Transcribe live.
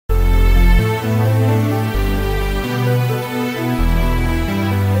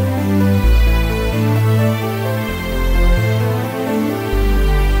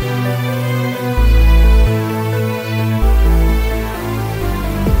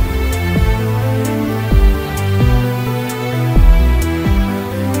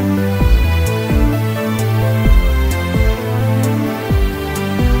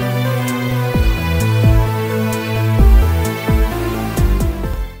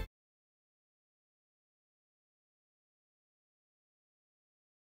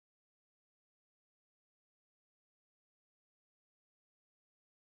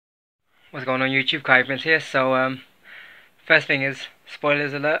What's going on YouTube? Kyprince here. So first thing is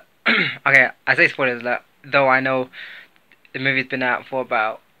spoilers alert. Okay, I say spoilers alert, though I know the movie's been out for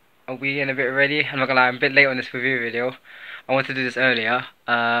about a week and a bit already. I'm not gonna lie, I'm a bit late on this review video. I wanted to do this earlier.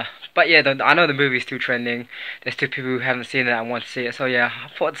 But yeah, I know the movie's still trending. There's still people who haven't seen it and want to see it. So yeah,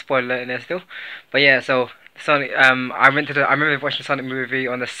 I put the spoiler alert in there still. But yeah, so Sonic. I remember watching the Sonic movie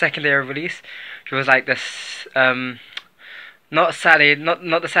on the second day of release, which was like this. Not Saturday,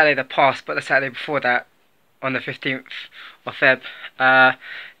 not the Saturday that passed, but the Saturday before that, on the 15th of Feb.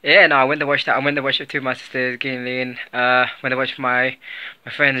 Yeah, no, I went to watch that. I went to watch it with two of my sisters, Gina and Lien. Went to watch my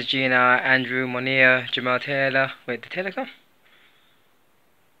friends Gina, Andrew, Moneer, Jermal, Taylor. Wait, did Taylor come?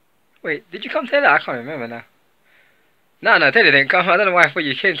 Wait, did you come, Taylor? I can't remember now. No, Taylor didn't come. I don't know why I thought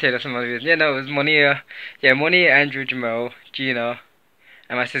you came, Taylor, for some reason. Yeah, no, it was Moneer. Yeah, Moneer, Andrew, Jermal, Gina,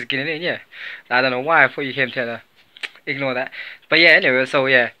 and my sister Gina and Lien, yeah. I don't know why I thought you came, Taylor. Ignore that. But yeah, anyway, so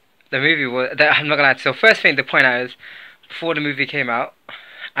yeah, the movie was, I'm not gonna lie. So first thing to point out is, before the movie came out,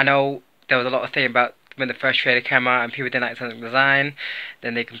 I know there was a lot of thing about when the first trailer came out and people didn't like Sonic design.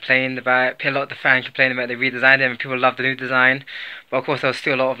 Then they complained about it. A lot of the fans complained about they redesigned them and people loved the new design. But of course there was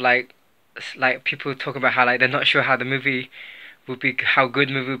still a lot of like people talking about how like they're not sure how the movie would be, how good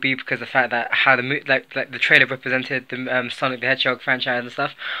the movie would be, because of the fact that how the like the trailer represented the Sonic the Hedgehog franchise and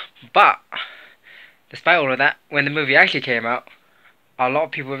stuff. But despite all of that, when the movie actually came out, a lot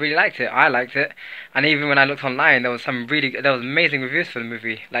of people really liked it. I liked it, and even when I looked online, there was amazing reviews for the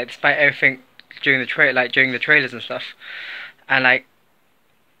movie. Like despite everything during the during the trailers and stuff, and like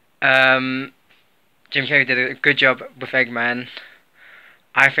Jim Carrey did a good job with Eggman.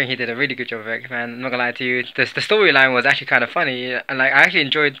 I think he did a really good job with Eggman. I'm not gonna lie to you. The storyline was actually kind of funny, and like I actually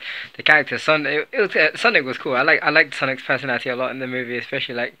enjoyed the character. Sonic was cool. I liked Sonic's personality a lot in the movie,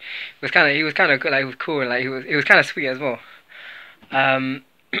 especially like he was kind of good. Like he was cool, and like he was kind of sweet as well.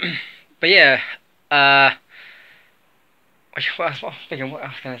 But yeah, what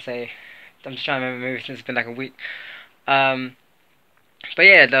else can I say? I'm just trying to remember the movie since it's been like a week. But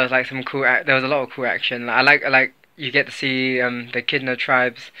yeah, there was like some cool. There was a lot of cool action. I like. You get to see the Kidno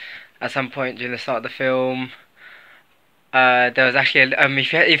tribes at some point during the start of the film. There was actually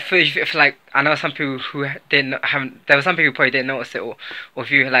if like, I know some people who there were some people who probably didn't notice it, or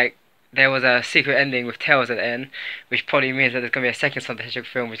if you like, there was a secret ending with Tails at the end, which probably means that there's gonna be a second Sonic the Hedgehog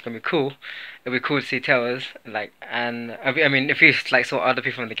film, which is gonna be cool. It'll be cool to see Tails, like, and I mean, if you like saw other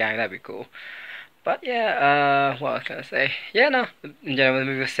people in the gang, that'd be cool. But yeah, what else can I say? Yeah, no, in general, the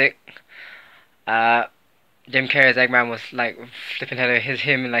movie was sick. Jim Carrey's Eggman was like flipping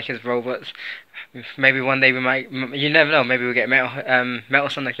him and like his robots. Maybe one day we might, you never know, maybe we'll get Metal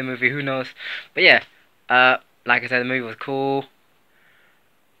Sonic the movie, who knows. But yeah, like I said, the movie was cool.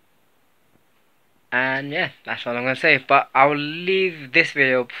 And yeah, that's all I'm gonna say. But I'll leave this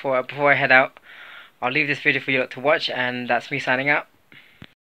video before I head out. I'll leave this video for you to watch, and that's me signing out.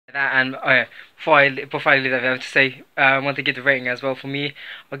 And oh yeah, before I leave that video, to say I want to give the rating as well. For me,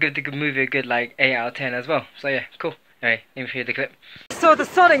 I'll give the movie a good like 8 out of 10 as well. So yeah, cool. Anyway, let me show you the clip. So the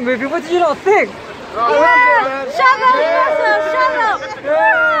Sonic movie, what did you not think? Yeah! Shut up!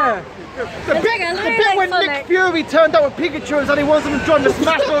 Yeah! The bit when Sonic. Nick Fury turned up with Pikachu and said he wants him to join the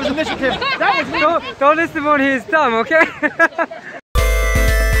Smash Bros. Initiative. That was don't listen to him, he's dumb, okay?